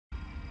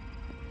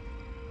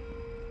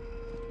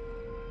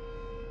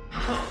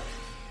Huh.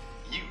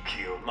 You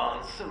killed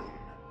Monsoon.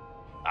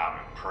 I'm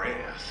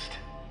impressed.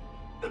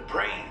 The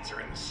brains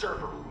are in the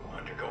server room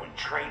undergoing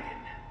training.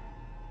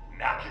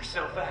 Knock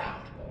yourself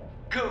out.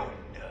 Go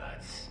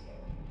nuts.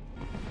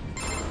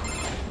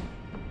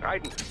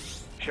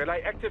 Raiden, shall I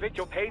activate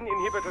your pain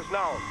inhibitors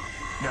now?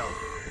 No,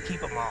 keep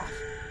them off.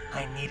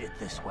 I need it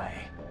this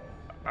way.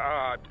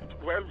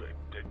 Well,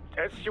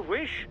 as you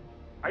wish.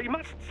 I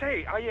must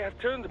say, I have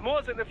turned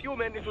more than a few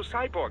men into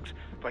cyborgs,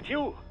 but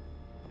you...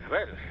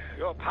 Well,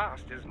 your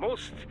past is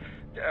most,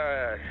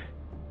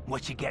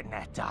 What you getting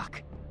at,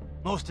 Doc?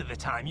 Most of the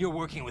time, you're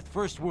working with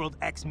First World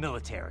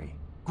ex-military.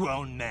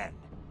 Grown men.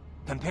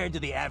 Compared to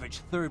the average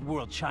Third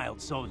World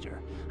child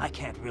soldier, I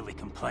can't really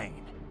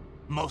complain.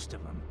 Most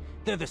of them,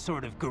 they're the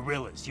sort of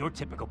guerrillas your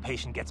typical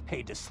patient gets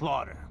paid to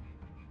slaughter.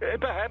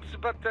 Perhaps,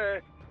 but,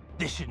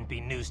 This shouldn't be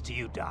news to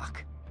you,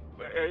 Doc.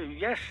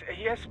 yes,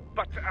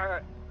 but,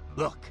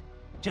 Look,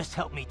 just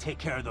help me take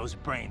care of those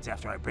brains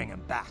after I bring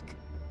them back.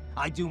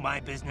 I do my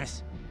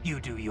business, you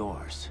do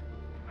yours.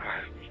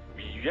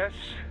 Yes.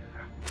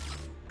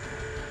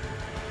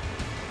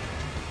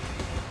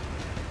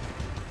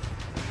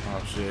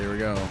 Oh shit, here we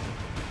go.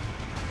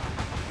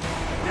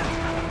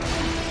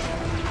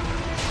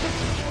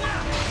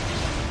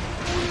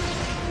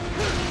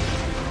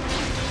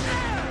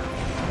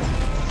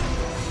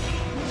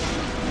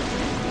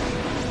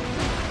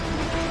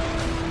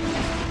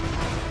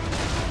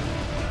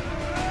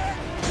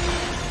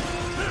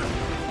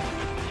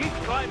 Keep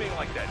climbing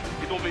like that.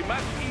 It'll be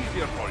much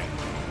easier for you.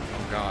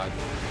 Oh god.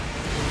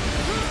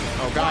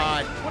 Oh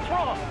god. What's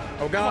wrong?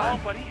 Oh god. Come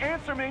on, buddy,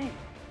 answer me.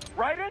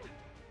 Raiden?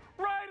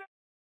 Raiden!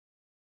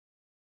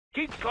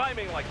 Keep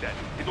climbing like that.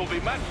 It'll be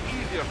much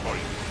easier for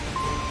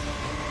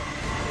you.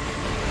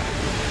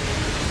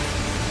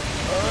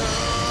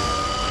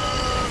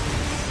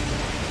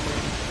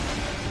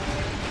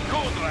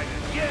 Good,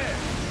 Raiden. Yeah.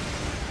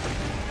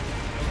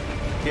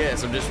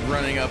 Yes, I'm just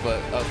running up a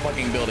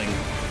fucking building.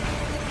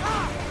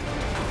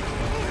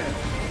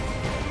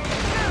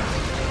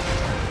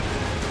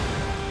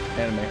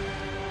 Anime.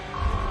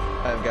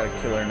 I've got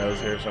a killer nose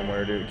here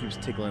somewhere, dude. It keeps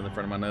tickling the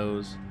front of my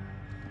nose.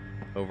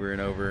 Over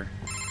and over.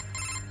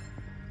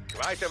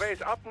 Right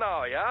away's up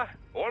now, yeah?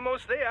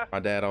 Almost there. My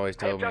dad always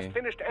told me, I've just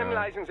finished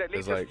analyzing the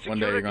it's latest like, one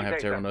day you're gonna have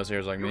security terrible data. nose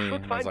hairs like me. You should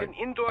And I was find like,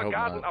 an indoor I hope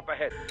garden not. up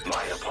ahead.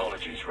 My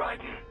apologies,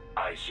 Raiden.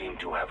 I seem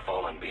to have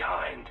fallen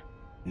behind.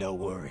 No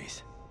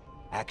worries.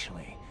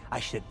 Actually, I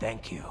should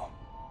thank you.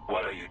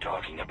 What are you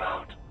talking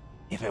about?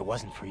 If it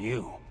wasn't for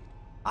you,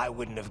 I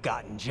wouldn't have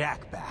gotten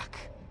Jack back.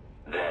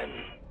 Then,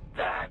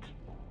 that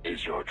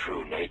is your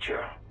true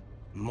nature.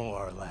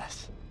 More or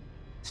less.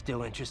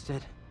 Still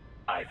interested?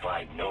 I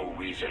find no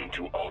reason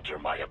to alter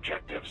my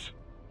objectives.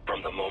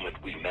 From the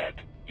moment we met,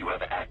 you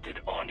have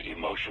acted on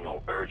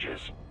emotional urges.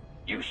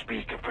 You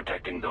speak of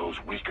protecting those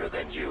weaker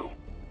than you.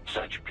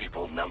 Such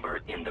people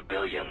number in the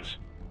billions.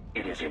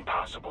 It is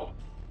impossible.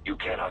 You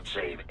cannot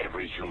save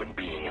every human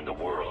being in the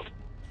world.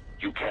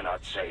 You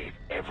cannot save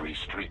every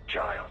street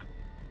child.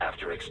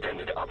 After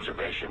extended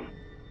observation,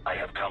 I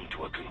have come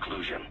to a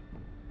conclusion.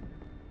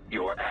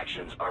 Your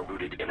actions are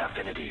rooted in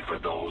affinity for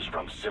those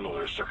from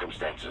similar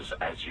circumstances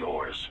as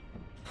yours.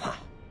 Huh.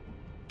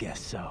 Guess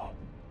so.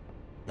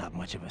 Not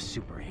much of a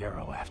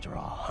superhero after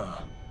all,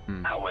 huh?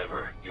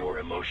 However, your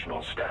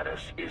emotional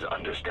status is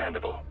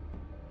understandable.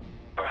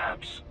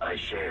 Perhaps I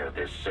share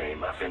this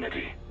same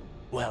affinity.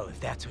 Well, if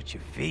that's what you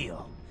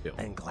feel, Yep.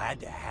 then glad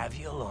to have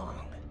you along.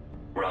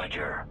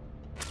 Roger.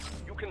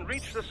 You can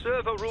reach the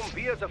server room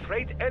via the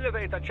freight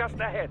elevator just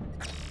ahead.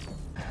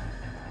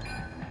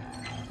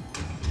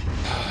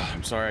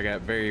 I'm sorry I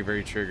got very,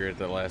 very triggered at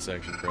that last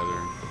section, brother.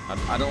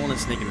 I don't want to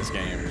sneak in this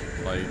game.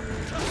 Like,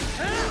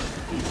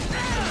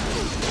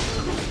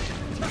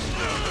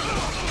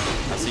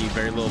 I see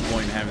very little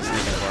point in having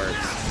sneaking parts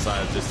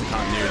besides just the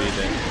continuity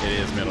that it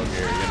is Metal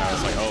Gear. You know,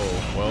 it's like,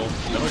 oh, well,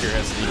 Metal Gear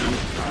has sneaking.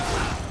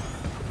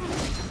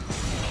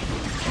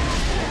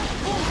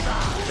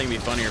 I think it'd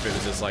be funnier if it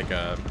was just like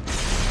a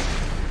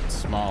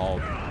small,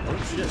 oh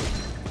shit,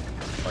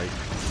 like.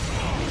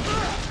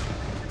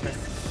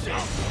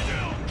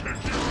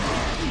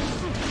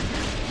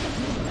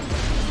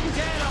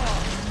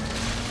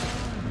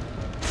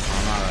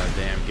 I'm not a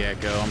damn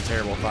gecko. I'm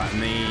terrible fighting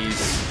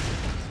these.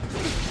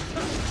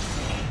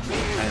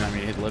 I didn't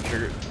mean to hit the left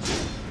trigger.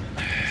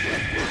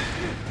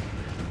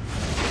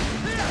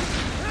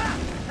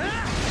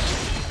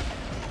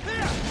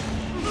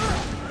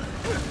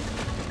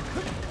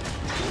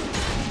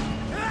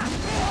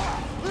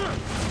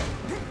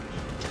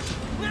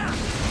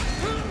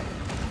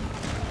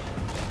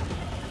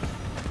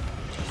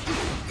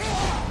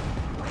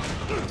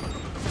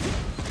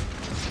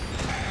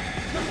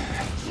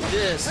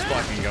 Just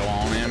fucking go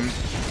on him.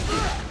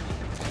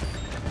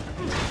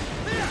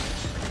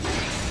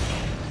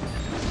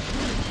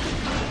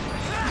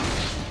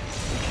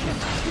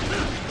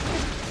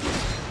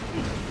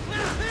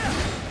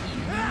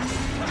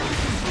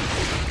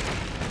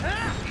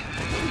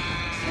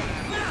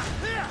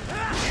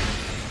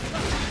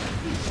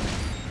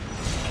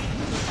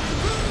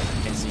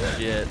 Can't see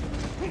shit.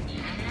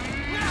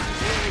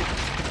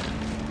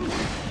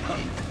 I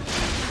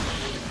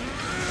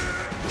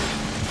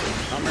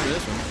remember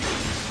this one.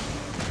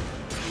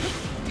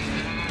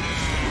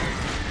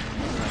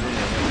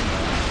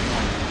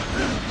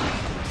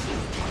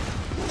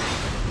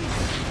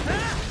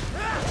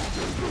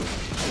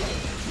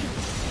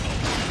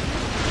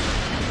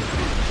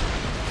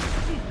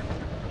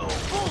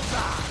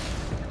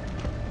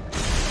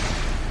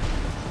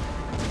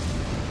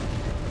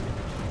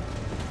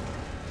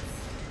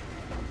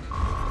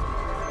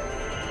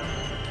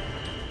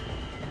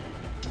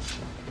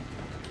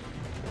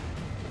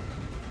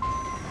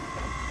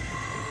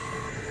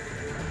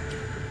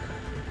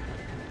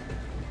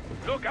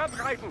 Look up,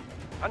 Raiden!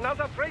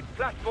 Another freight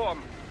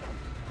platform!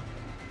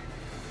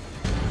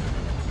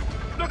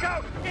 Look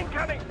out!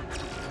 Incoming!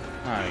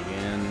 Not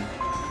again.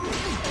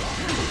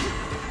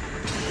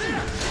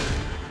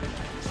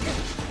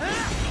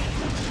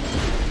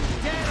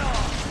 Get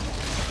off!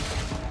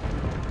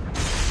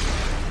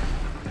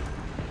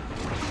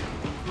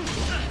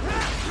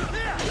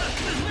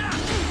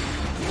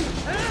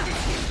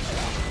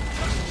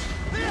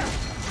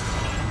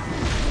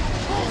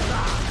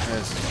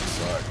 This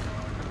sucks.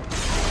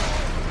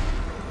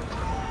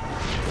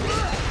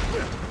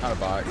 Not a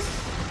box.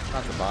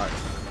 Not the box.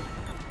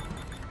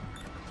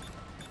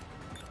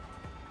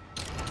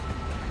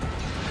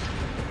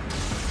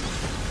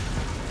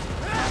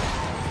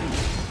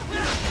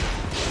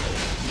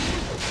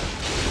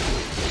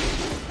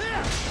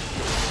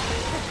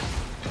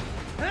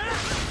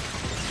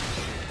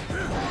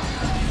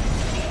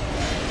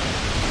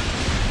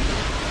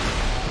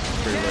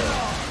 Pretty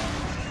low.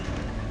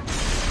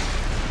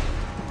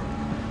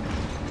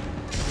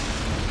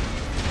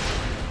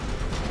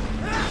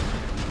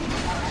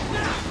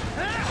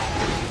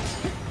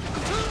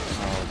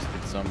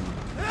 Some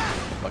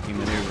fucking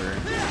maneuver.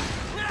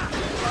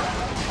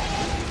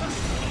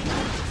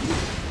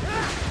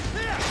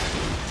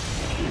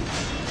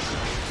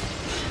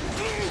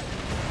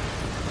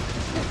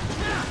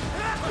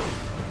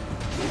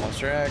 Lost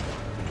track.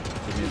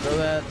 Didn't mean to throw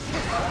that.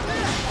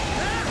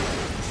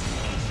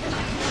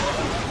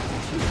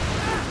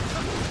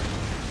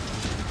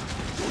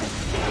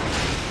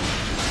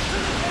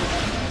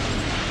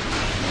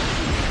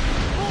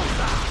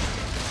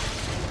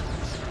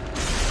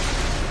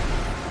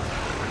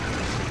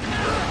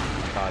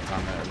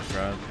 Time that I just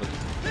tried, but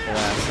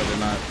alas, I did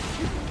not.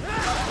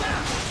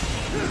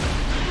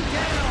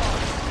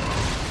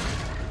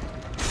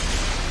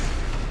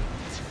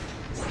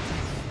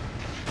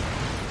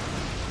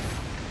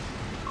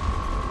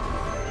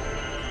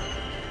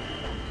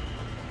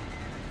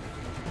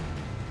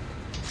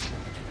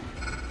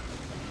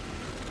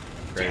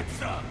 Great.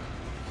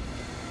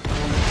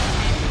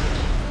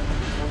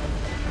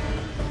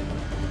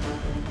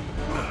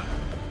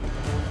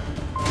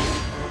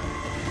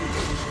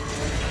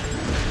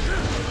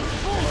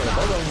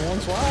 One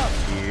swap.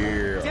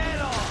 Yeah.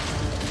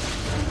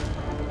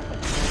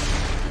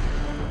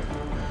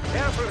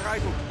 Careful,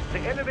 Raiden. The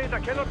elevator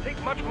cannot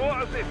take much more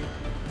of this.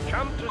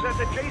 Jump to that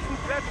adjacent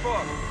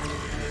platform.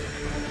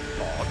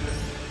 Odd.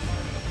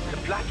 The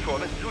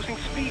platform is losing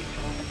speed.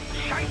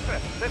 Scheiße!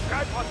 The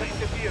tripods are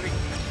interfering.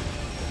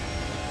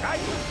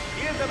 Raiden,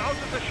 steer them out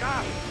of the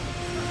shaft.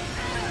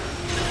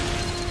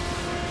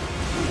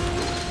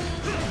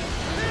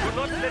 Do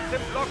not let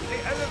them block the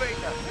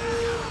elevator.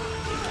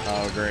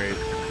 Oh, great.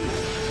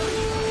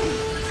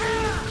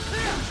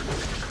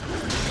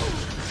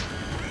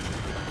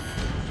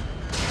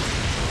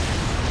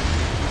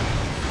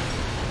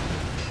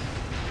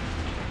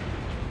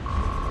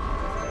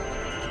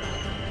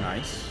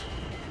 Nice.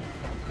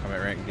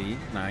 Combat rank D.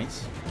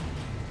 Nice.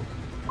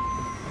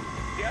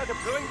 They are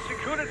deploying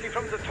security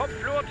from the top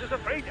floor to the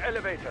freight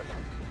elevators.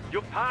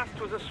 You pass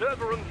to the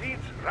server room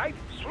leads right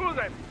through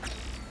them.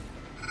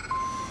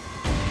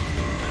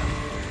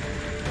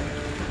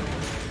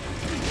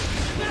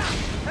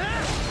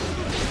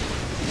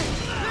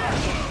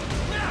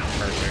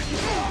 Perfect.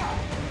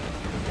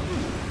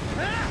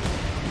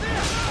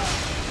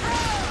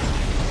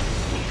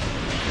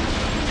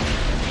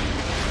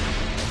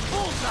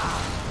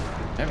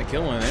 I haven't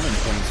killed one of them in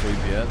clean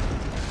sweep yet.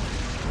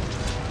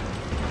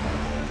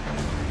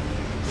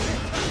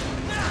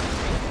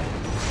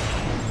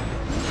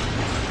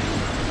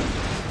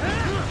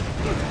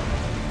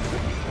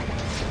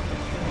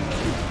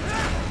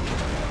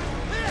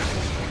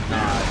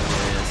 Not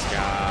this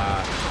guy.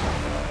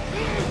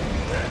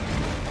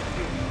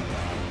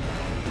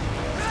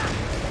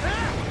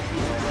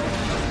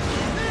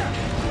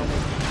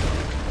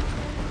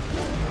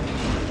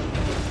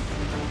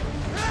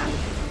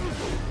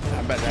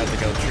 I'm about to have to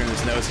go trim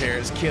this nose hair.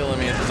 It's killing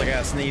me. It feels like I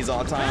gotta sneeze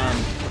all the time.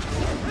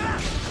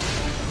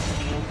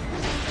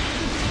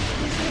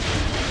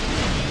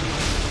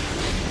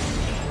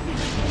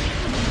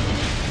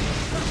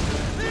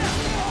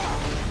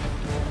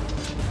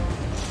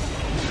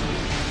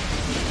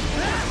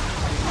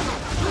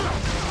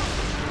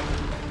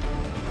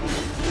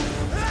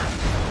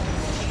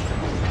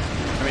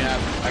 I mean, I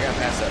got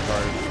past that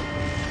part.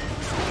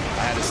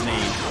 I had to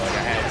sneeze. Like,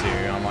 I had to.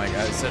 I'm like,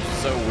 it's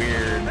so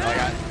weird.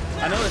 Like,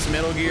 I know it's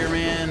Metal Gear,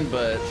 man,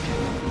 but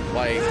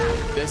like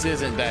this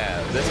isn't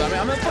that. I mean,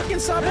 I'm a fucking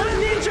cyber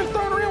ninja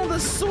throwing around with a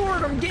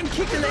sword. I'm getting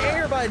kicked in the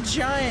air by a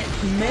giant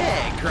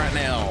mech right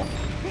now.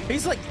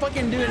 He's like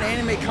fucking doing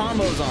anime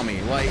combos on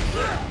me. Like,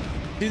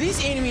 dude,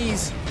 these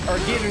enemies are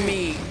giving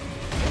me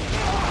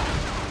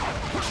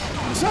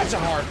such a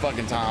hard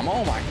fucking time.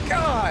 Oh my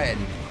god.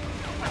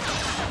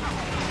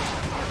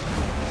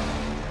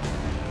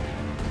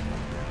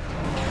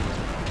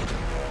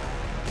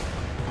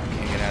 I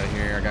can't get out of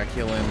here. I gotta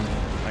kill him.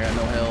 I got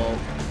no help.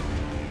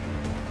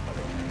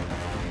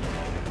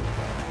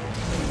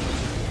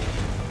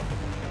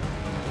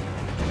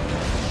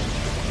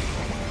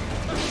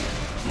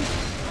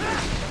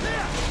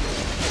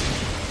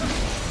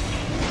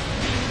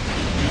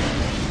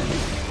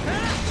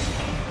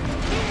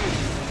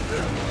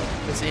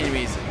 This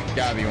enemy's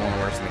gotta be one of the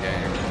worst in the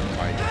game.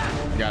 Like,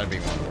 gotta be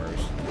one of the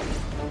worst.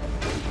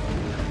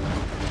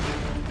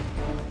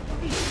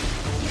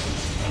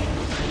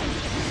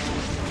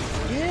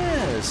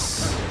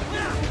 Yes!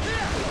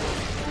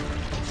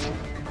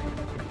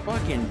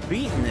 Fucking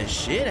beating the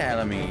shit out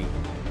of me.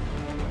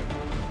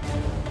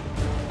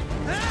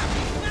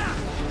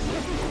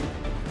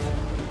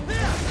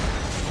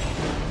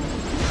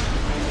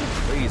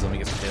 Please let me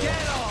get some kills.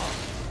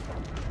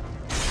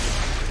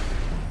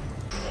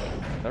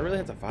 Do I really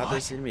have to fight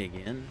this enemy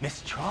again?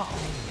 Miss Troll.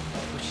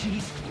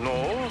 She's... No.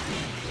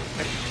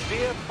 A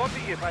spare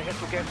body, if I had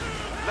to guess.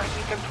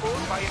 Likely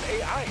controlled by an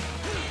AI.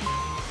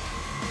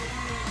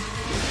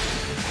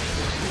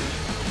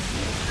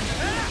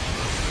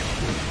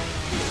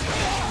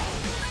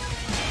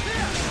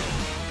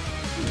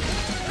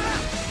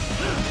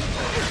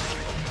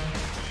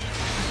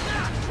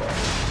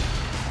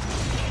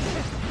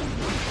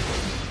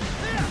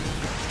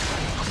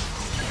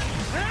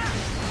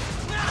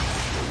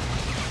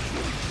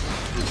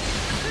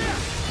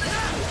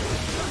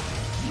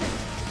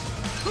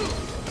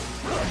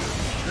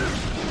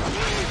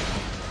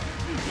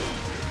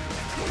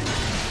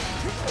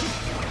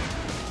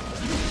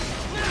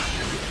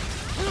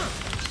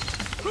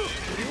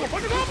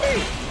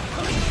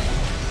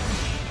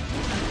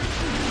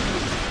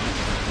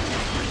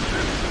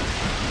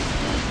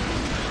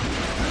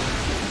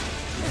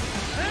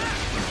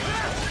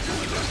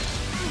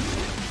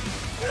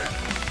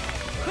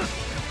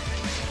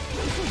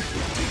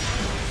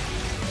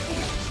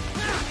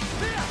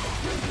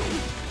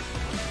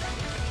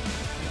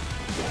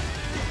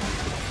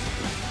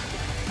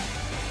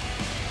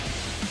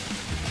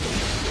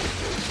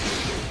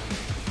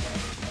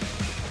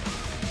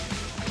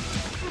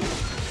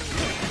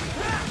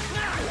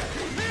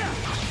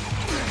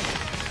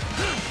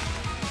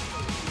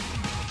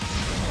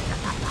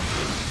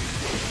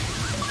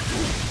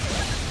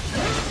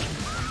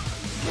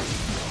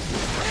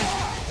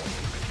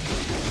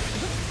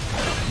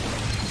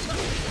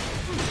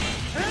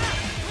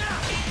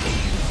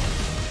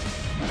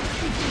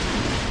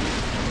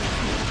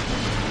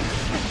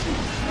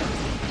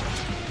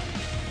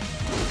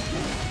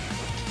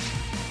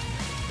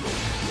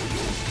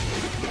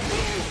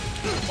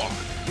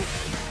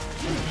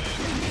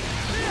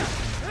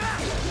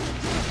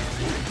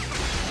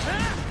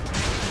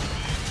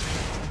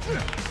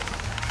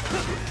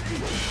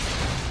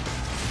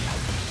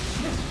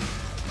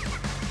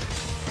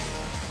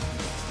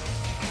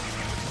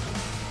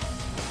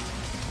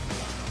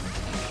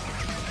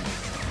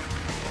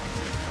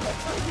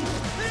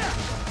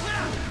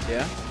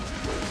 Yeah.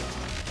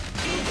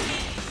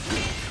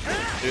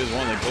 He was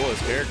one of the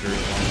coolest characters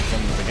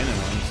from the beginning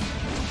ones.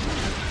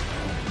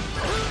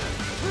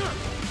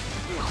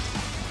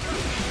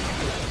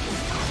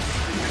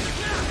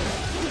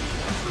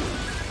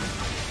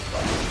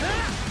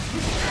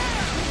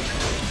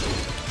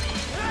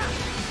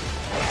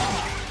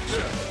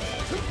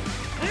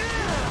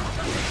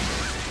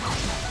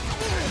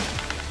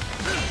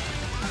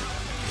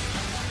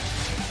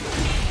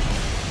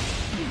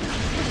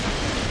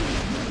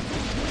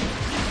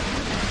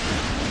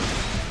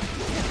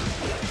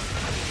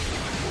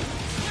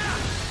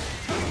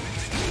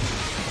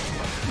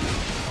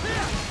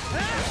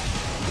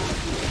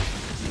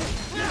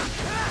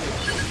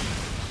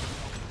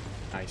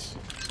 Nice.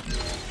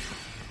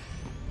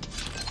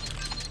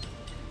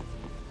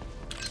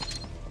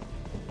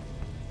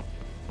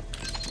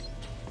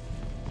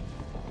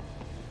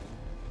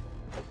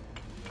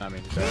 I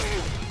mean,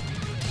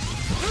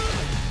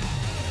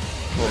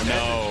 oh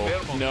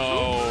no,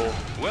 no.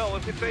 Well,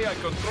 if it's AI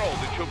controlled,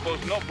 it should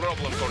pose no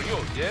problem for you,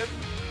 yes?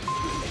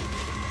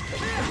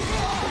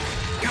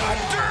 God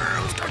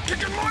damn, it's got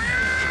kicking my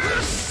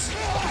ass!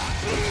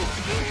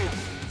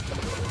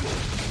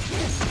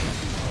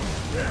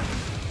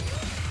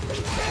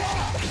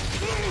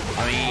 I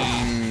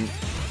mean...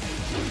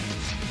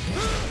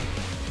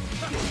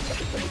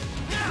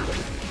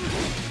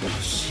 Oh,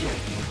 shit.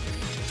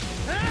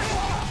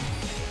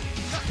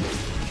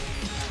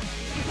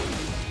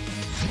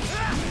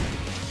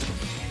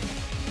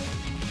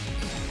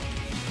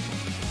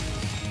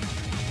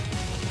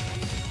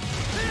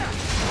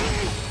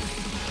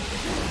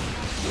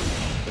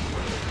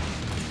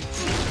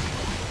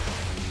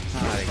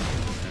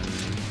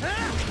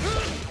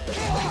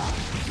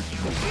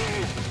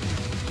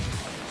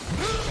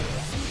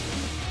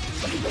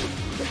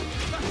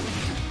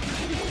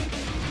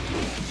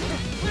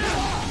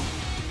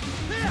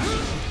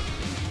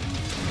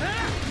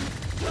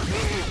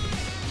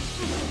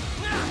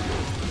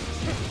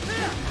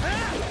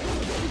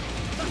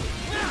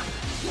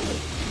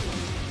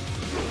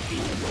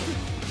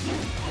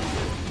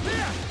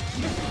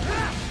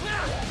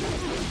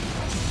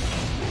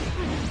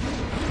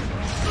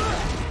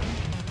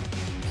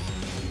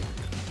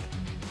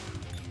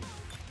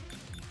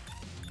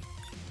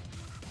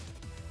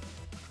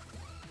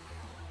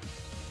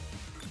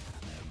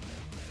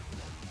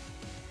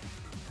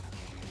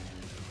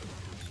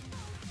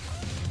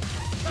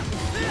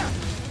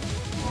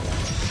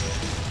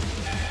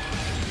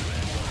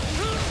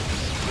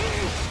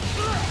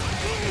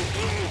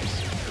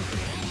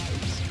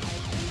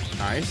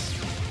 Nice.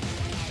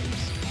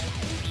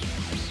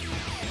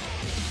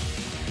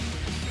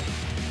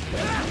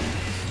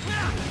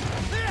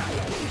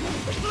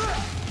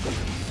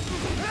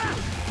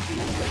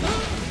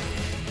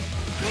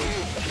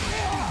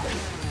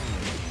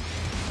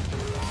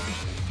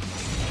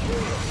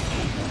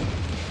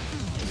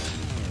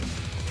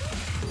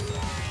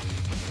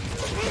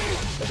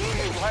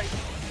 Right.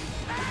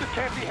 This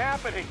can't be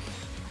happening.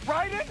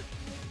 Raiden?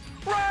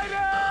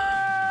 Raiden!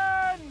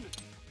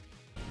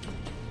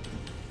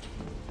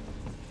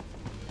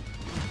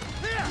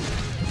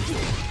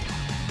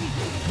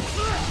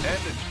 And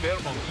it's fair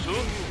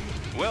monsoon?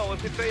 Well,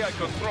 if it's AI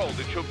controlled,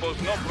 it should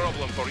pose no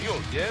problem for you,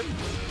 yes?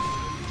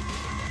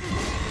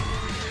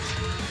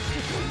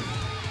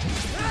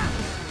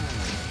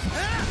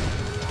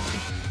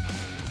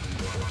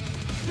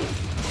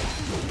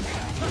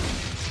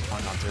 Oh,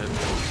 not good.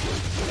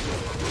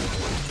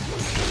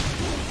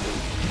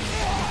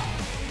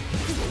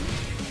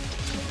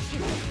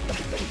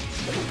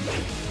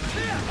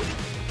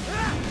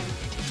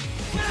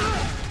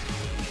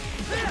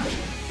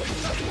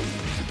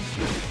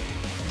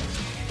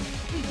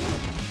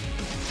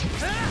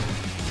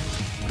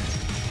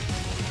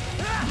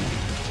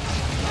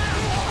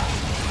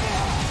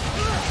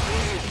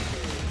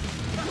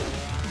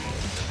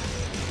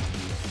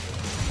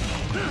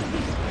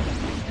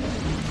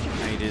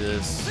 How do you do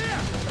this?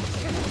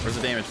 Where's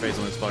the damage phase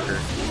on this fucker?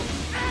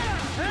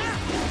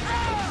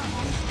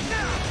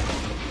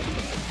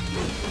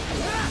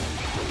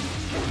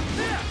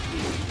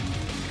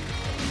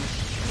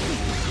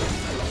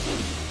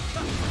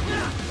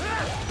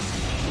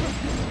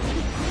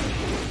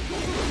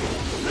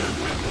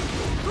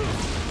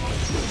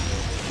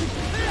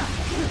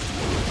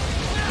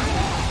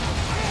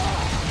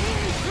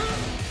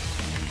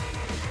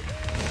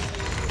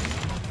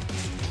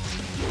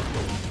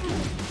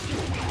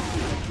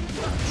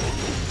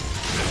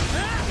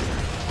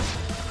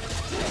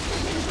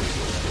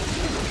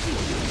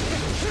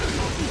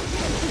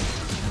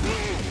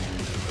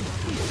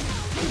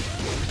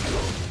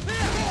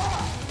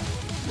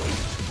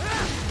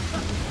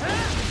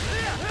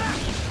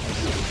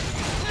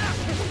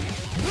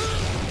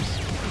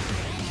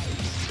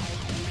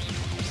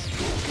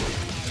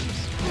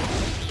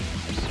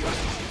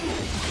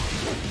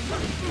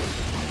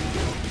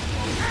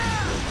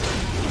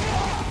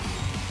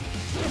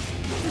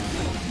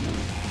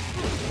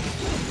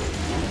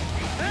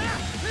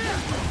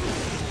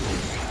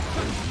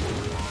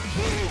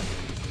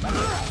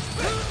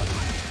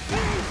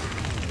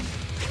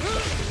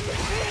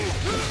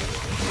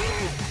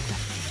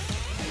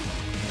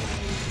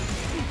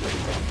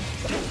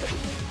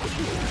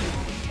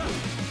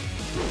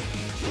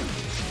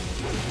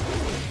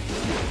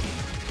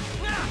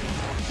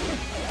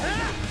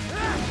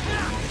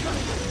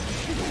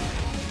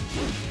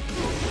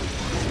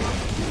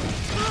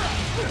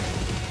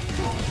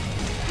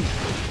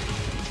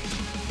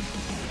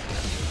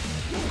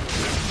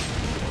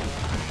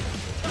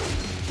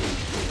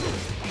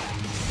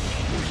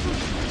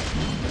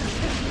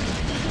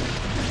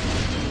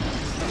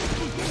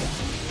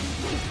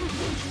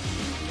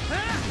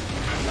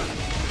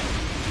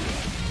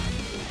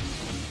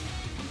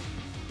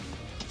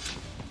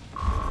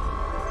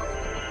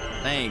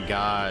 Thank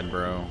God,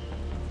 bro.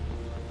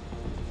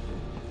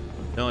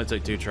 It only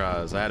took 2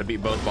 tries. I had to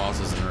beat both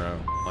bosses in a row.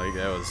 Like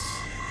that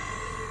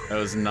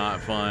was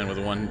not fun with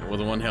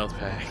one health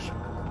pack.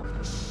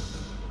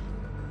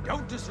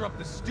 Don't disrupt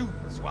the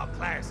students while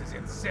class is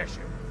in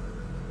session.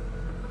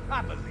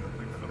 I believe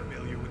you're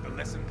familiar with the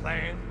lesson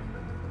plan.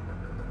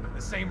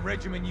 The same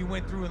regimen you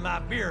went through in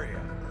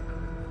Liberia.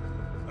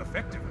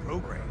 Effective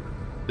program.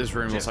 This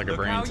room looks like a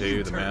brain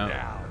too. The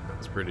map.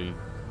 It's pretty.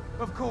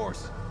 Of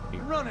course,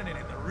 running it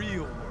in the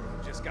real world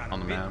just got a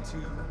bit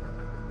too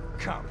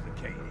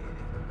complicated.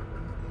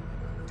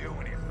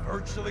 Doing it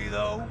virtually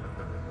though,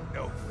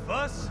 no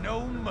fuss,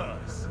 no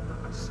muss.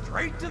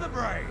 Straight to the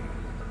brain.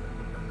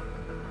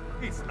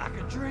 It's like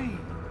a dream.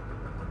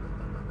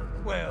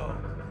 Well,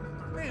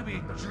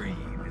 maybe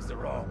dream is the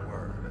wrong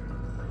word.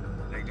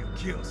 They do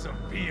kill some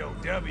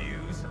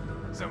POWs,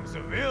 some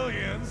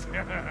civilians.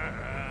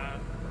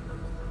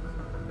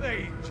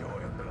 They enjoy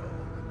it though.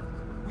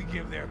 We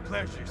give their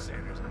pleasure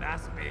centers a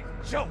nice big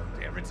jolt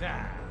every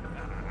time.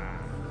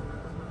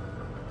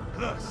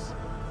 Plus,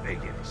 they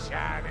get a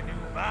shiny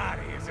new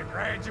body as a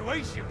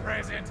graduation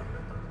present.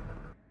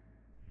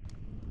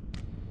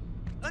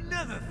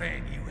 Another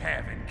thing you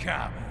have in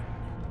common.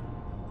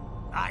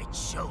 I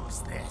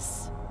chose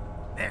this.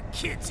 They're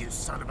kids, you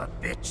son of a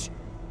bitch.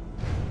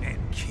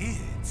 And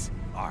kids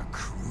are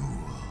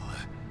cruel.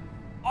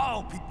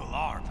 All people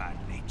are by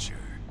nature.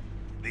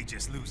 They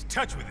just lose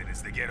touch with it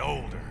as they get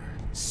older.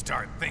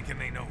 Start thinking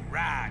they know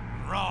right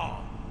and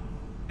wrong.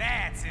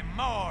 That's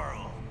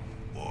immoral.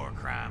 War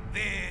crime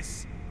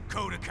this,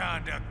 code of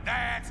conduct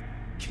that.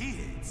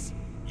 Kids,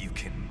 you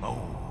can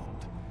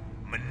mold,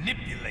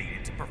 manipulate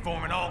into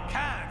performing all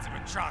kinds of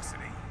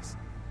atrocities.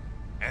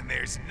 And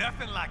there's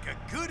nothing like a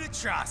good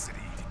atrocity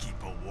to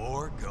keep a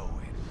war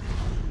going.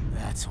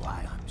 That's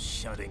why I'm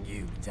shutting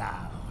you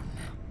down.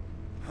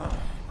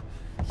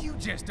 You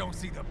just don't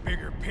see the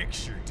bigger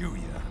picture, do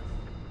you?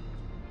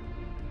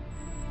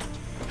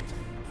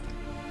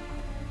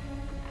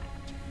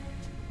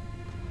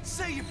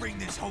 Say you bring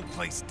this whole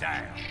place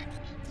down.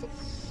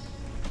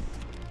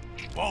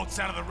 Waltz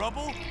out of the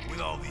rubble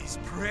with all these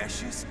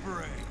precious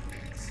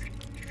brains.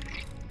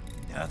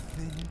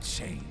 Nothing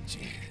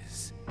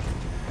changes.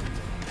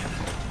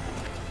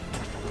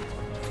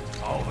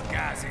 All the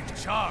guys in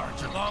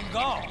charge are long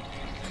gone.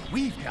 And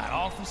we've got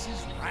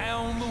offices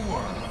around the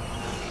world.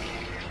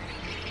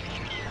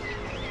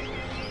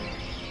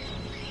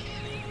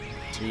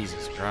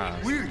 Jesus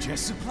Christ. We're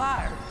just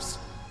suppliers.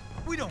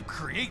 We don't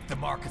create the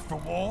market for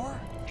war.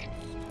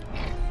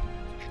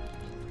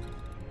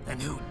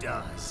 And who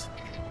does?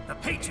 The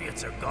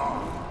Patriots are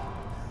gone.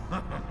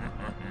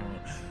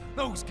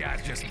 Those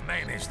guys just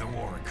manage the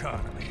war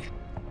economy.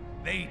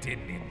 They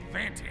didn't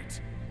invent it.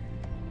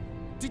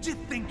 Did you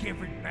think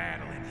every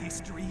battle in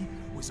history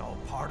was all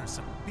part of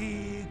some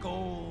big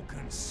old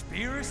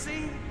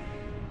conspiracy?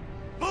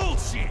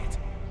 Bullshit!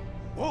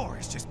 War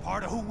is just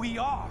part of who we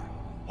are.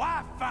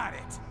 Why fight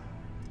it?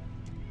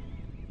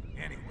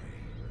 Anyway,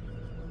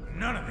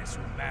 none of this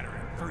will matter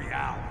in 3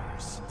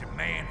 hours.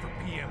 Demand for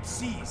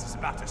PMCs is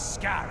about to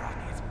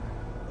skyrocket.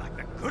 Like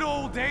the good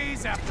old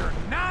days after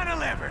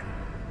 9/11.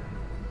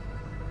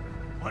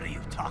 What are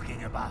you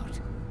talking about?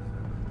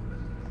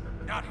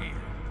 Not here.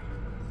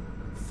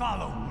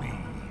 Follow me.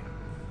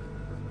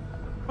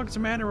 What's the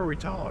matter where we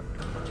talk?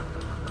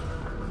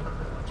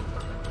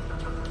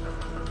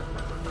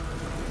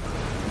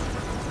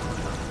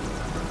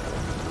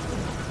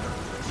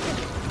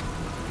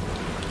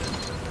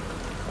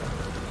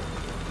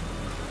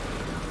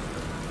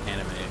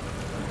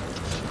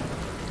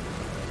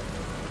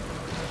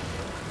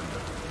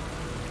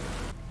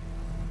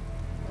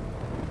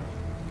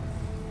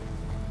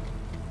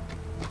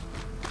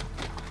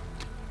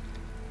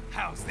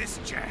 How's this,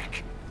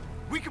 Jack?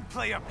 We can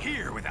play up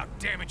here without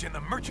damaging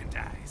the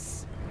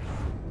merchandise.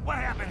 What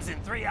happens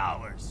in 3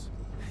 hours?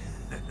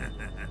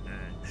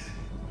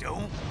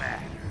 Don't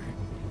matter.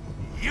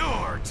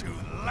 You're too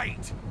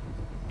late.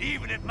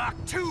 Even at Mach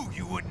 2,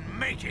 you wouldn't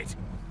make it.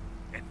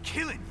 And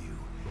killing you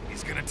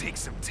is gonna take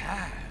some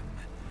time.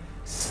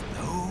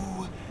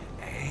 Slow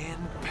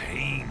and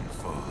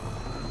painful.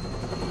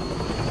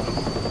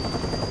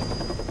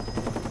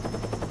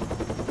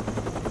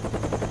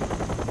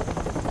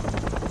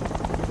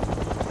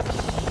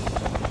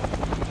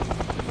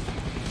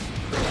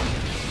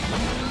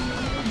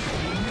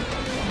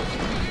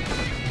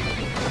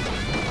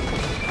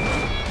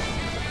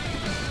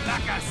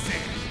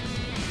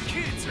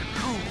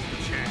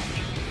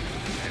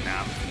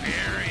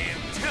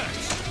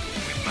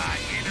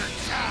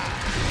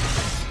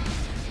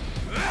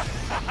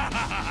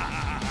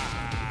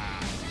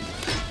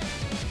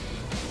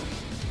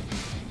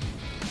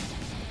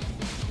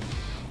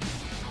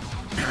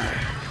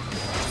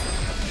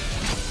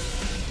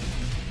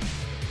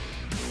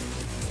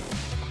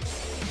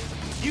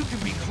 You can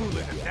be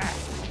cooler than that,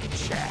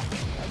 Jack.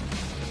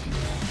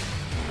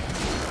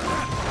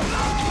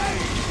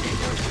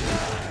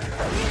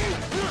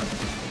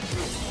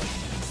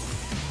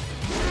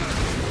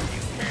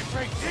 You can't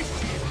break this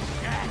shit,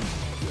 Jack.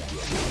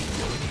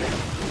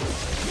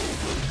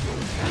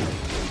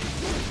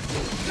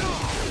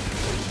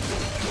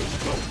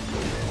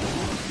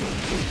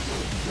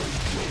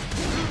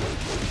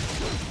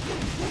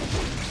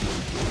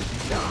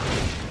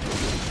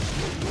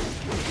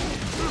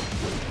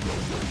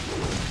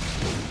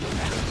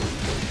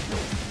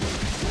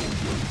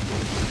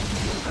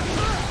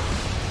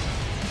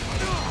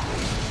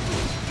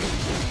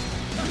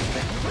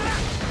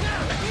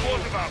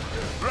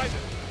 Right,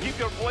 keep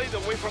your blade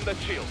away from that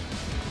shield.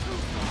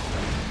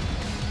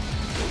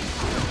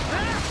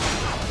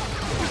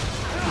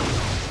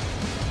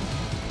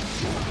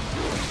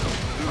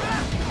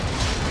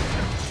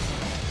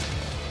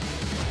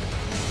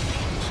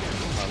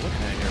 What am I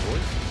looking at here,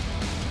 boys?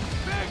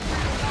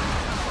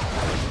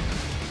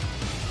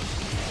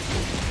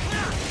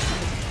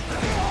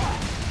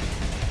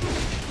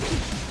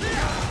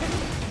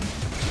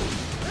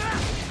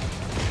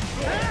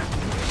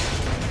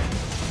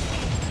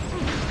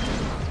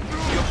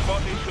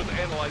 Should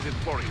analyze it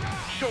for you.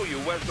 Show you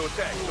where to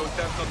attack so it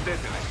does not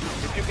detonate.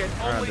 If you can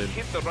only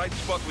hit the right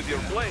spot with your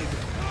blade,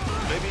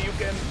 maybe you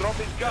can drop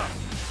his gun.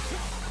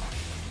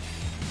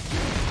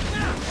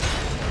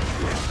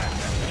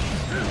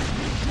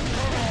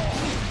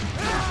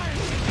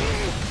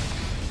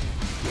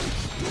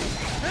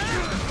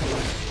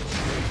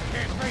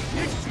 Can't break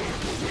this shit,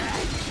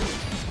 Jack.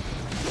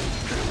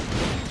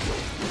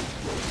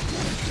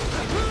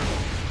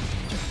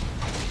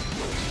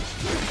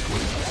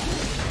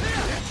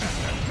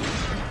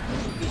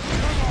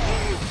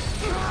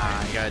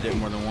 You gotta do it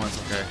more than once,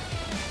 okay.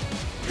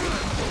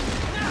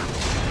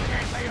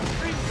 Can't lay a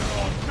finger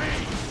on me.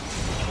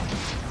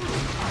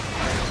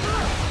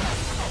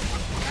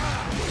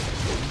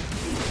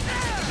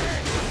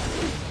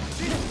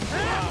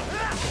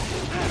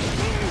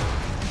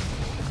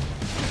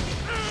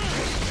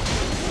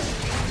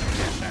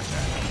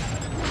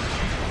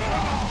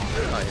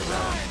 Oh,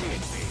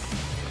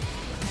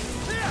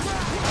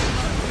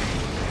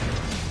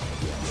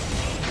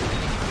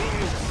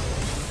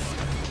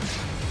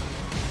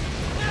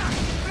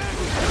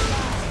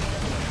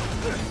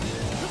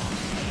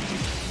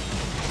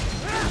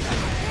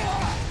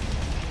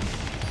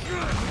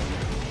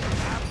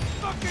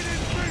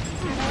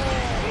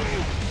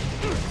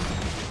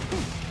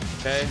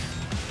 Okay.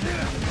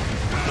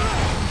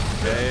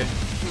 Okay.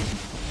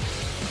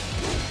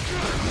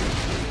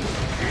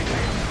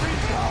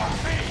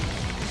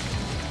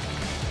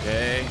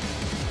 Okay.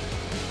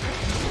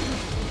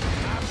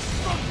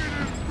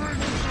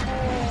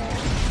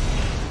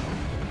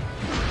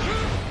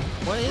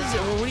 What is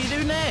it? What do you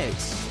do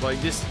next? Like,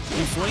 just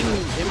you swing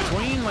in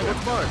between? Like, what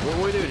the fuck? What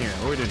are we doing here?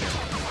 What are we doing here?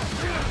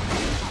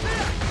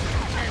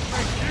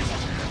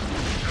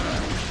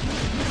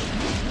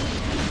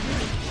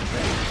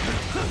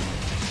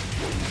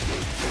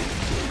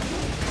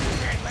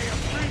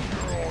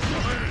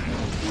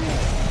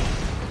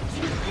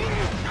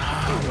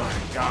 Oh my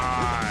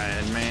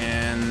god,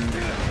 man.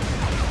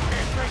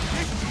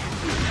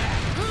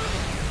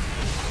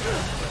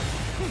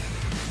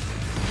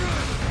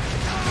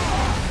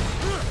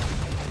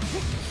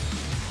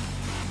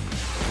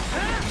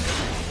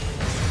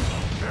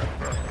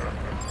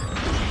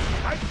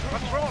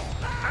 What's wrong?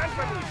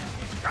 Anthony!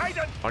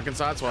 Guidance! Fucking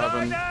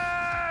sideswiping.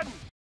 Guidance!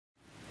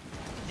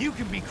 You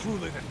can be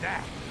crueler than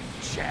that,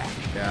 Jack.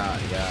 Yeah.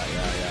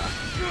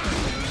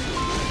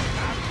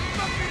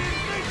 Fucking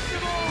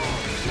invincible!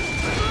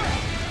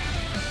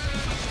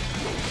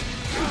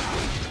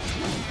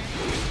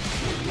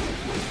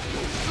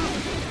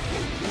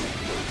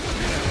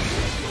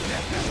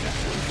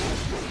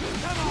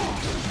 Come on!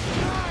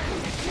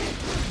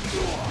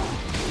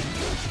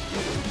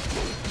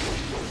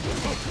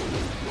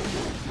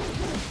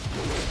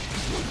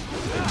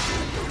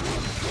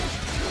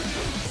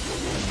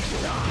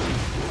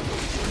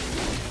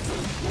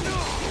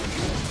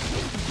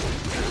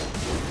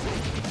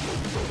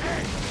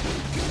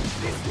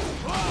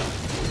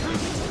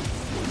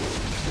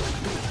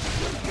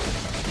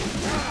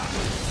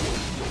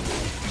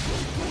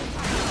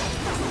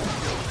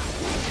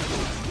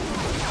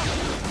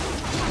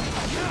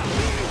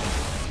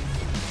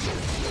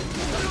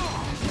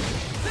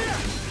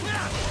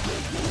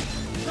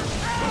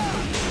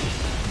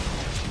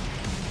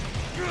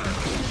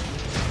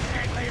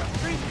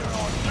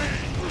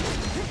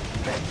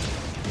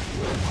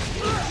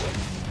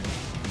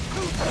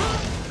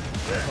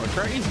 Oh,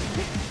 crazy.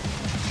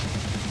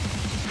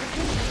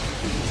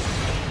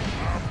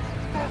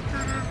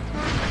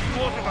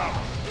 Explosive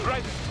armor.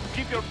 Right.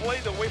 Keep your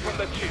blade away from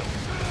that shield.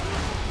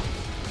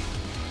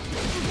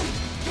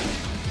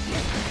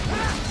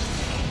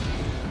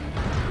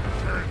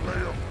 Can't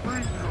lay a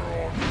finger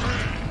on me!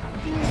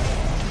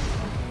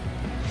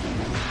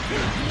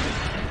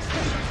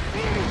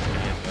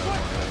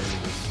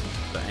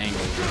 The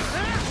angle is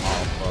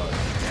all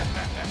fucked.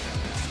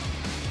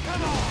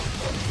 Come on!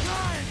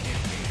 Try and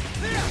hit me!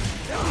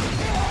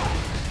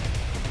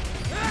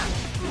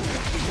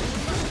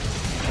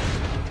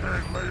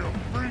 Can't lay a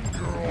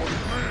finger on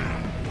me!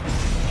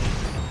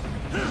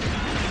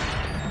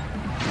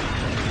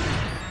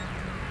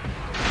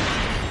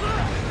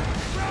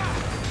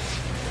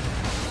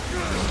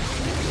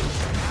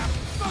 I'm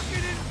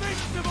fucking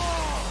invincible!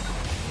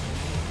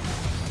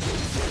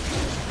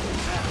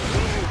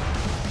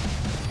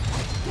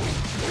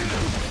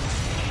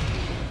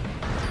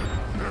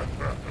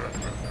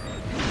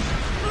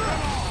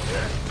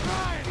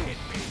 Try and hit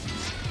me!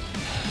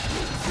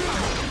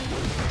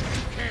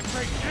 Can't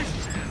break this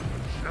shit!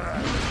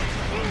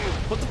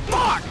 What the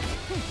fuck?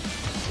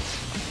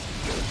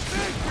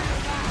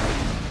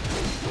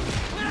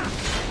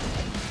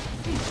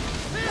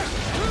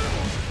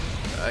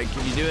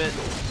 Can you do it?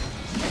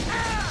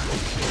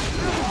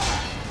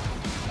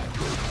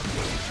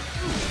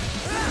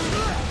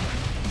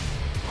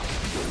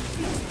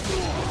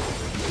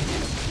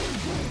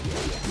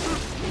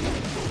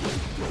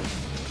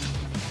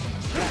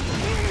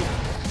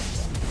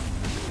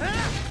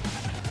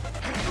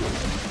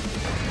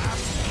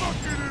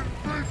 Fucking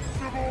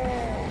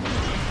invincible!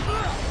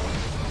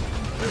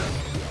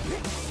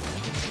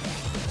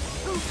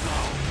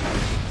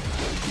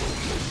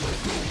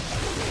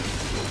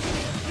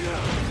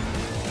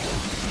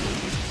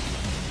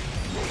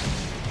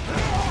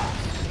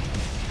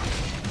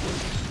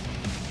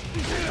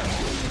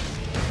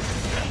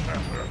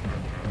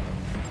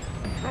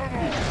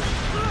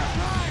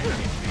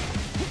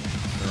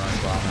 The wrong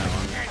spot on that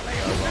one.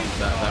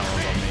 That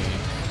one's on me.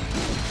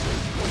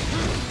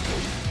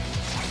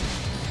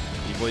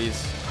 You please.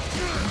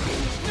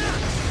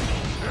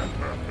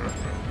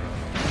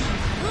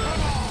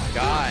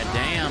 God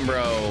damn,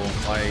 bro.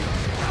 Like.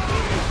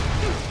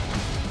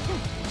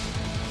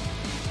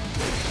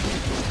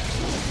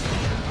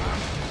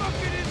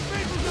 Fucking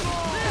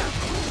invincible!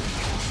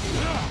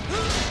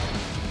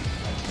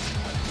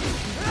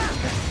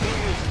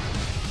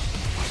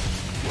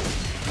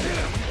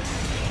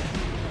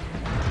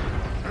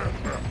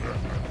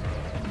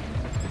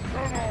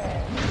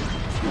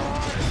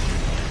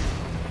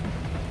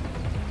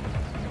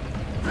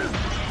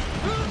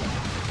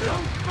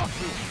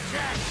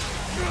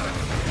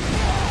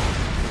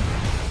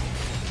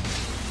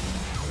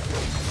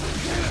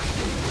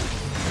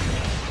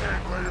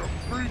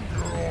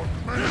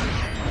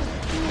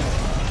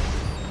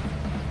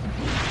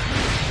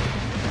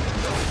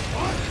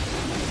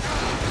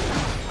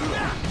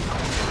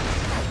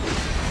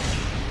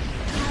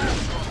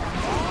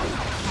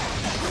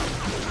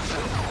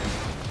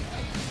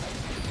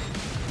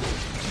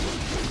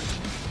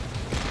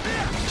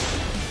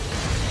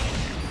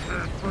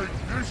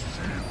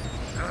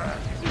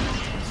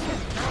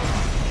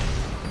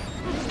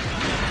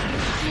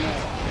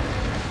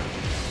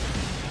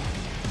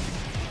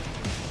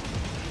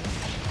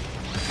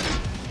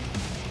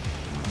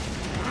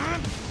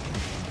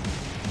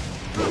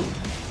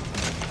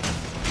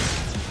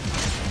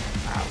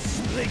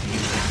 think you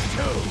can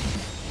too.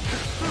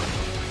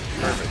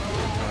 Perfect.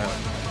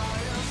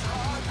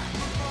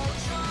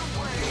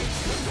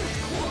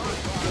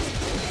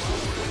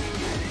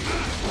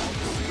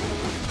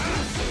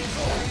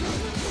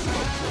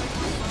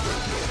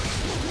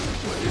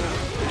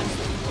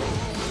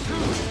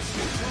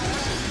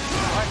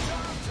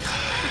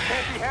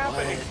 Can't be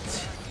happening.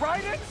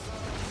 Raiden!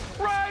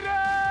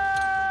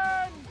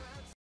 Raiden!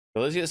 So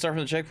let's get started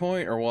from the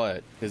checkpoint or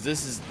what? Because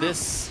this is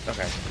this.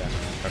 Okay.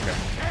 Okay.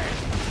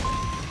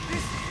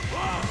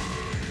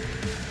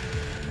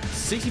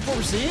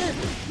 64%?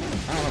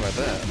 I don't know about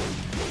that.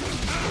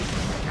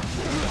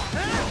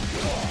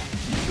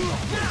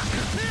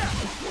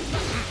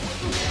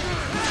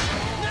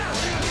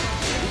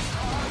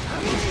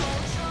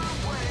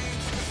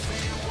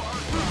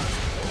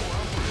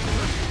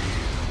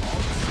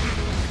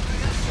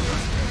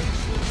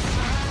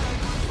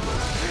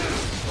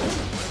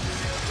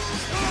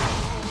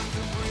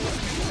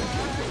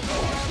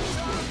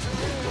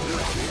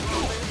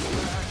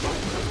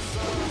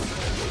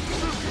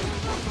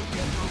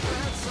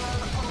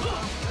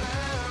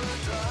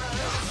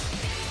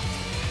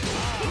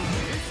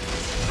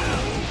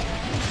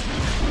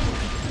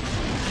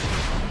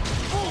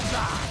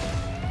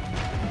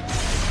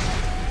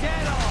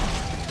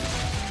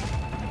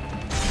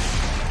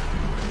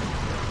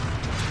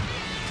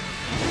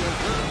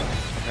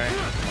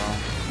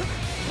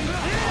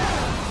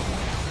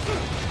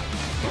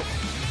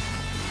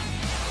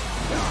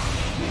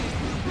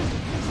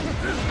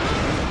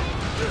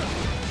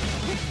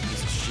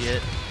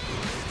 Shit.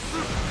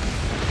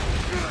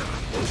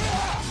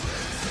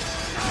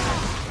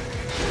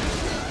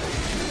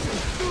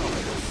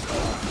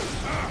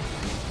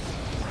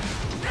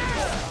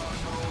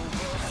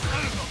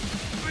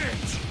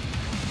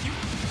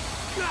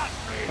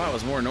 I thought it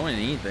was more annoying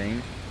than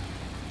anything.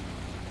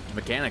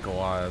 Mechanical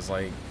wise,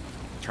 like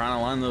trying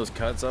to line those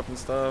cuts up and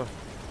stuff.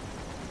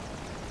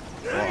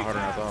 A lot harder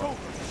than I thought.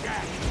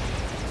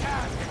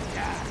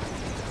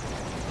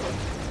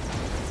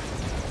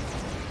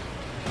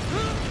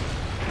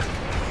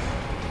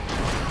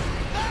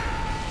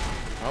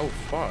 Oh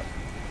fuck.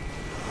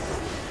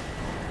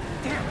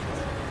 Damn it.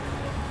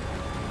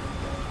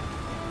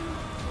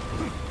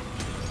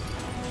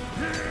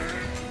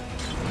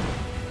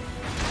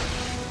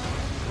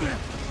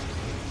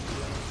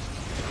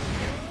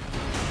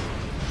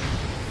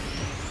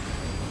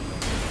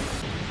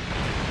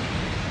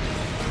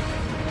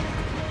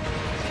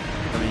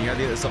 I mean, you gotta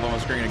get this stuff on my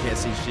screen, I can't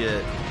see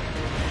shit.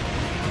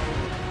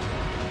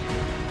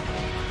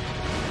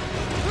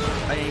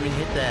 I didn't even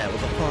hit that, what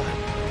the fuck?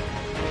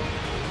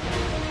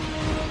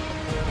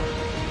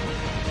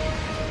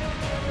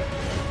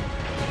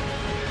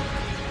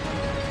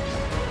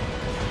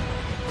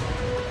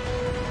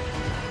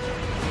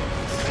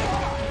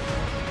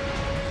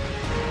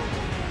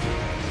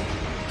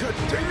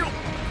 Damn!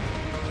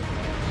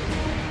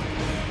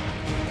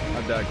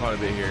 I died quite a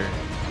bit here.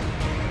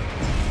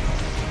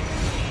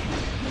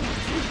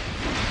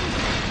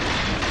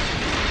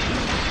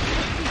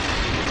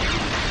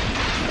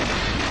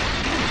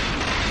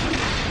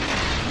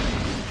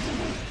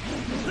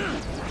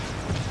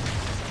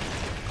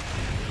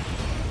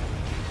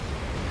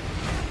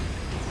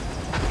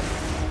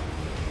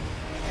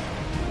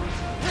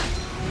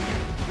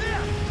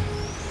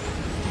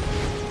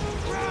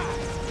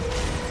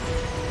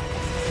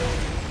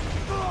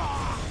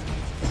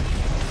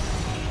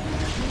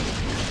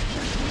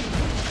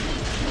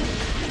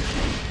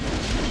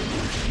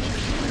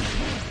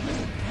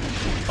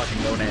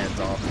 Fucking gonads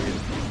off,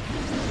 dude.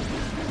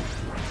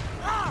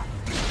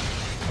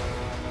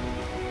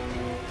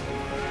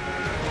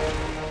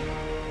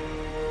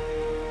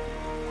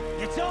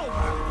 It's over.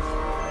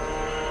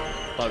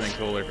 Thought it'd been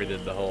cool if he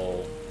did the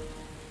whole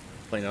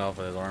clean it off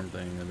with his arm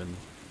thing and then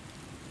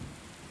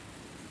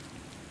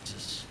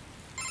just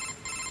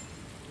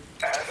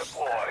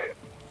Attaboy,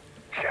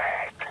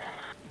 Jack.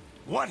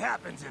 What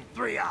happens in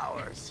 3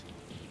 hours?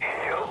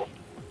 He'll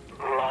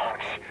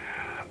launch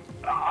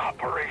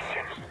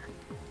Operation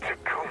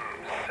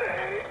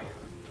Tecumseh.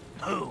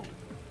 Who?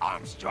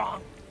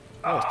 Armstrong?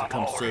 oh, it's to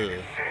come Already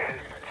see. said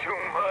too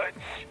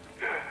much.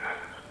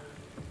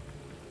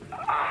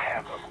 I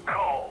have a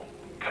call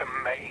to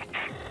make.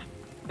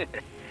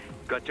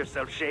 Got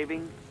yourself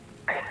shaving?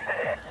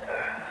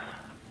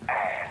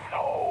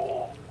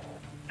 Asshole.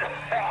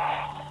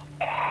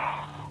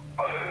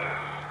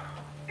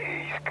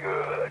 He's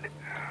good.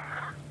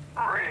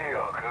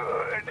 Real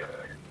good.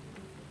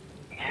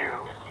 You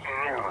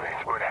knew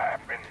this would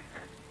happen,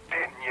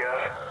 didn't you?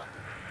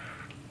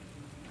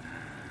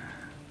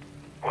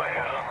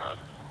 Well,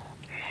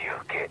 you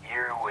get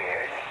your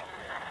wish.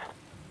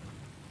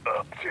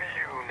 Up to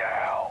you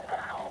now.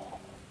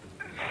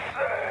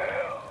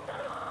 Sam.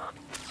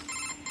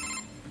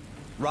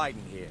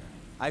 Raiden here.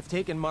 I've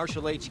taken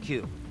Marshall HQ.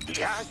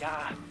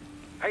 Yeah.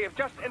 I have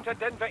just entered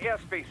Denver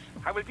airspace.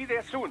 I will be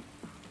there soon.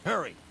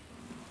 Hurry.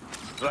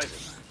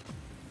 Raiden,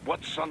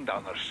 what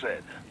Sundowner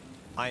said.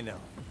 I know.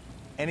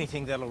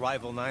 Anything that'll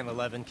rival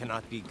 9/11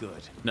 cannot be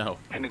good. No.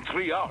 And in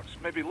 3 hours,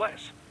 maybe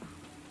less.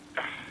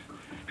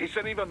 He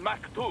said even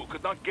Mach 2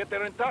 could not get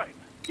there in time.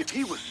 If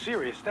he was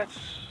serious, that's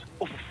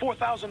over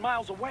 4,000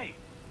 miles away.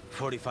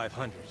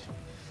 4,500.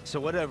 So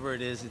whatever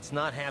it is, it's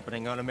not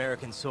happening on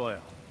American soil.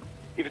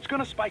 If it's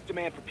gonna spike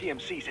demand for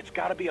PMCs, it's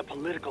gotta be a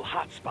political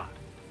hotspot.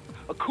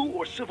 A coup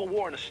or civil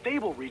war in a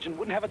stable region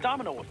wouldn't have a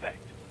domino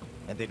effect.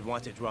 And they'd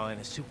want to draw in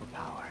a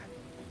superpower.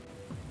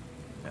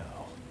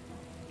 No.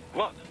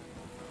 What?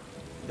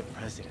 The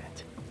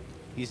president.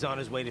 He's on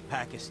his way to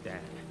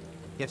Pakistan.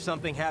 If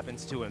something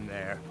happens to him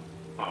there...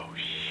 Oh,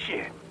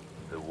 shit.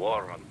 The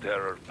War on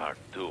Terror Part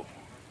 2.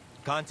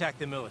 Contact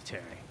the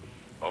military.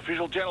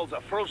 Official channels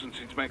are frozen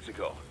since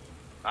Mexico.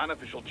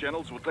 Unofficial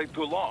channels would take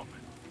too long.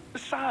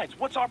 Besides,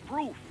 what's our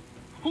proof?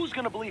 Who's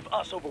gonna believe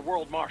us over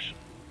World Marshal?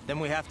 Then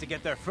we have to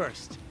get there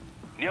first.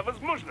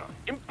 Невозможно.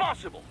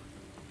 Impossible.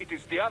 It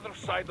is the other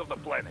side of the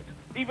planet.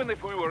 Even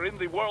if we were in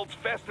the world's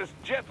fastest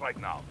jet right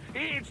now,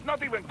 it's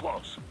not even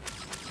close.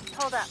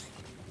 Hold up.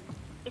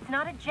 It's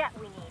not a jet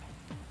we need.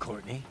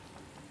 Courtney?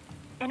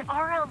 An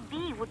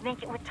RLV would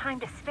make it with time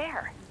to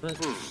spare.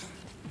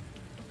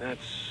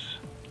 That's...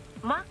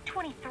 Mach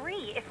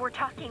 23 if we're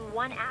talking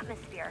 1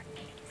 atmosphere.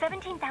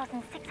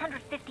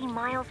 17,650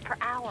 miles per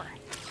hour.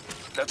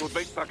 That would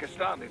make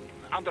Pakistan in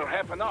under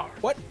half an hour.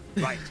 What?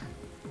 Right.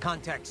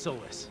 Contact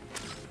Solus.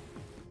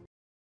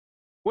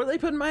 Were they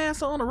putting my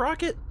ass on a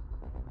rocket?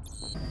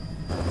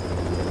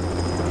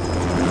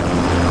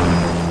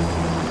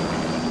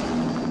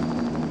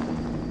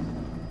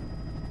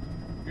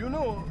 You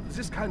know,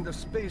 this kind of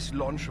space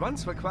launch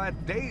once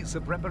required days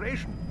of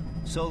preparation.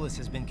 Solus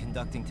has been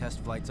conducting test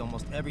flights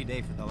almost every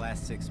day for the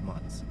last 6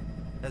 months.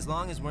 As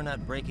long as we're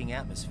not breaking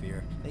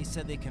atmosphere, they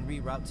said they can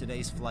reroute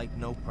today's flight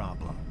no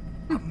problem.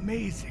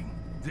 Amazing.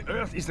 The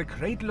Earth is the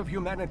cradle of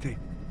humanity,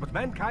 but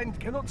mankind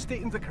cannot stay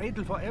in the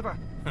cradle forever.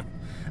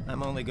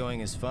 I'm only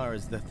going as far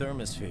as the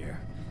thermosphere.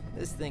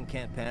 This thing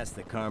can't pass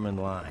the Kármán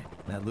line.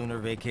 That lunar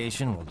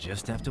vacation will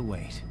just have to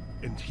wait.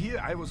 And here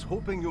I was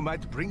hoping you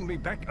might bring me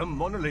back a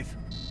monolith.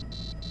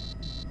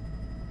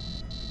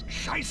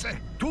 Scheiße!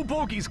 2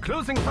 bogies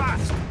closing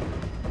fast!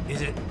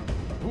 Is it?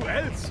 Who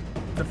else?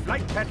 The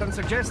flight pattern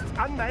suggests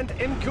unmanned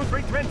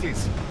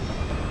MQ-320s.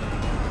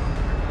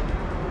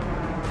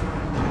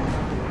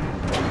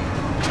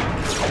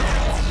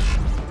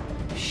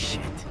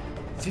 Shit.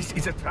 This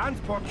is a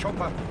transport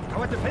chopper.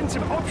 Our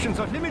defensive options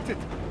are limited.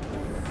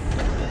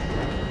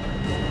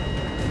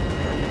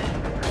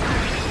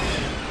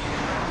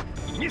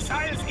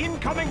 Missiles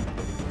incoming!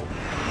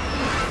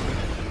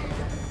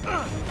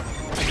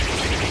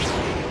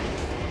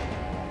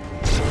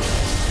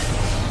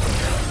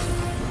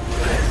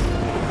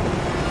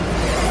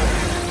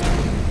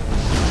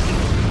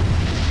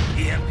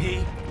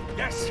 EMP?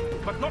 Yes,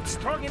 but not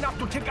strong enough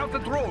to take out the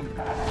drone.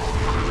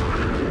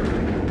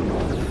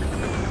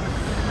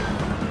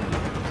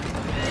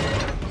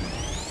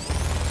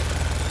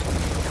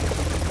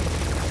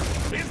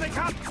 Here they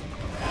come!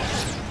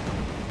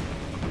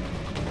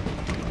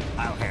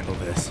 I'll handle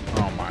this.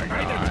 Oh my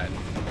god.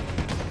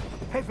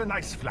 Have a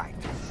nice flight.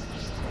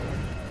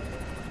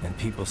 And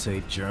people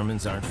say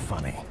Germans aren't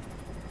funny.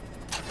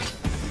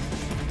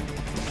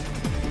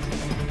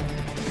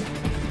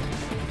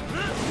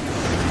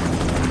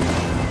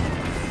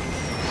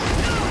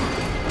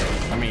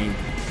 I mean...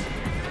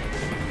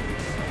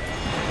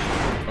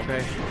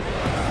 Okay.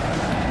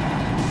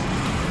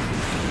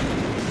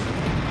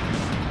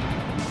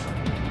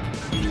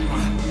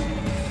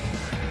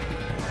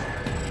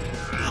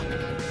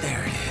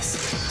 There it is.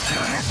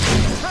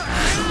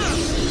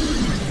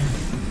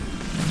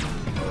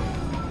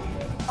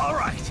 All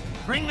right,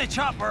 bring the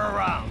chopper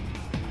around.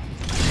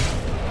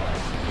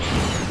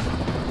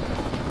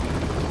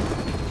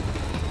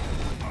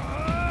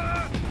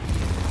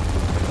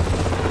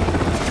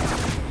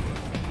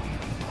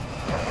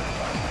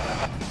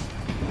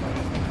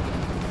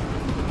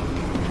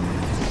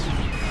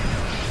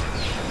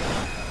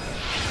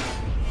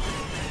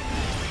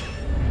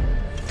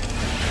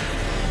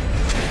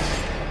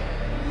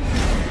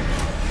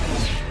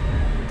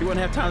 You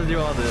wouldn't have time to do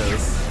all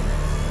this.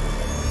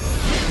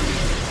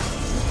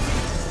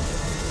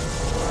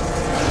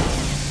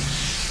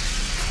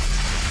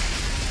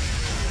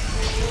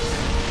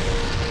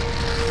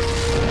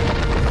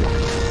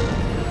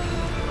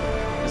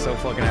 It's so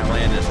fucking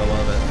outlandish, I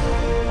love it.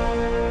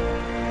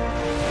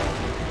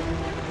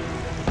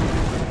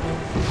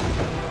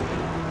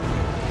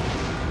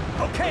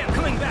 Okay, I'm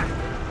coming back.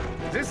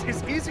 This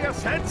is easier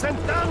said than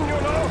done,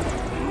 you know.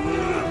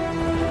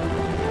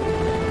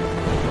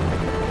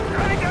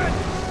 Very good.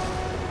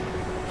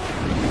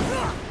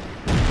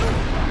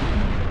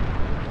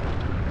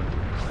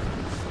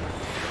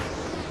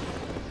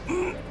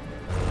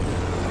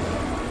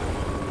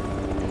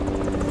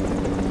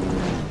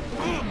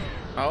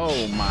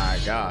 Oh my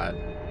god.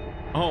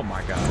 Oh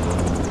my god.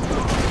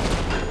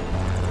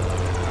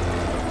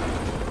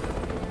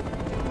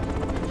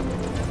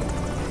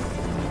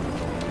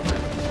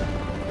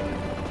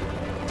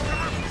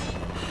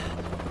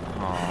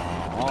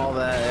 All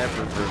that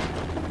effort for...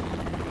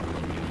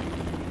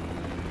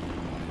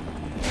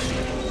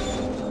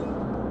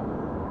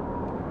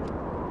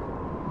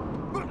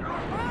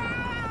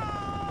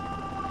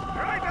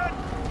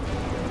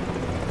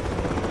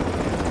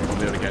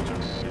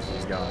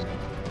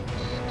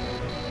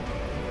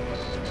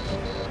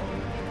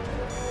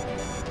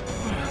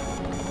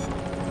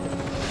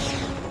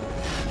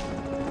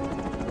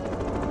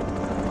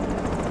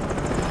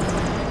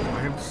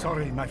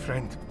 sorry, my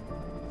friend.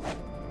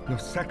 Your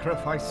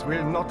sacrifice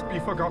will not be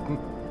forgotten.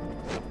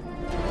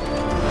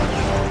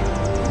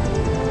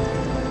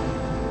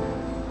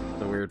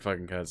 The weird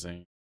fucking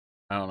cutscene.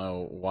 I don't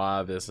know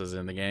why this is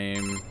in the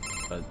game,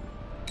 but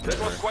that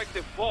was quite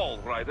the fall,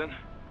 Raiden.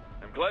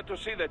 I'm glad to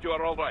see that you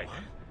are all right.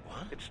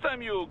 It's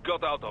time you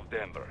got out of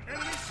Denver.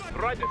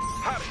 Raiden,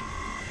 hurry!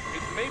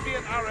 It may be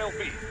an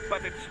RLB,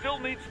 but it still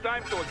needs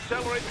time to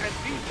accelerate and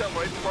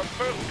decelerate from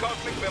first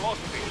cosmic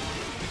velocity.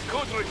 It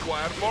could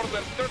require more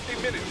than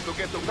 30 minutes to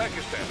get to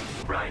Pakistan.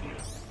 Raiden,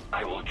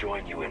 I will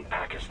join you in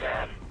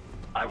Pakistan.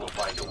 I will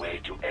find a way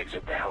to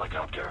exit the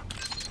helicopter.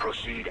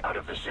 Proceed out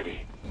of the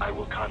city. I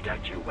will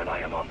contact you when I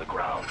am on the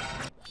ground.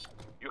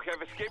 You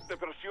have escaped the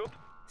pursuit?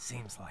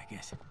 Seems like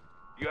it.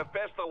 You have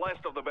passed the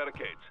last of the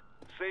barricades.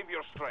 Save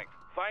your strength.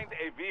 Find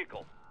a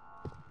vehicle.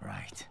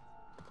 Right.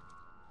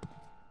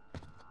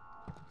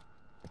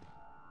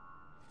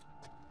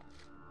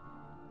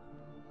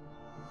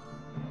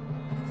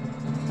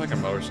 like a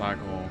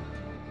motorcycle.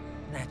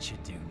 That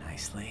should do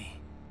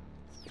nicely.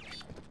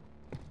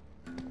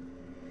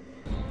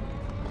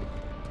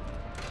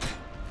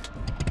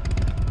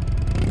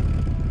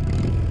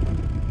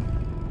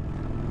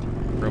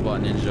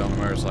 Robot ninja on a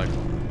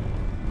motorcycle.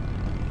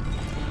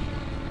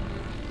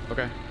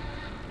 Okay.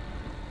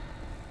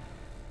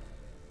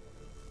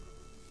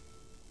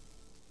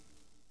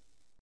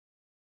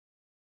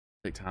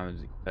 Take time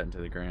to get that into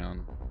the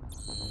ground.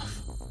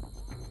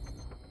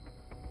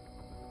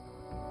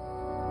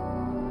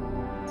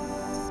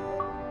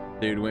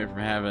 Dude went from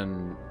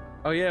having,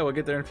 oh yeah, we'll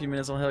get there in a few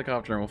minutes on a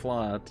helicopter and we'll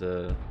fly,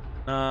 to,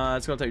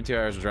 it's gonna take 2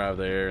 hours to drive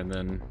there and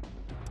then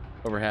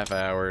over half an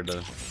hour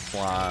to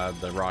fly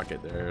the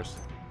rocket there.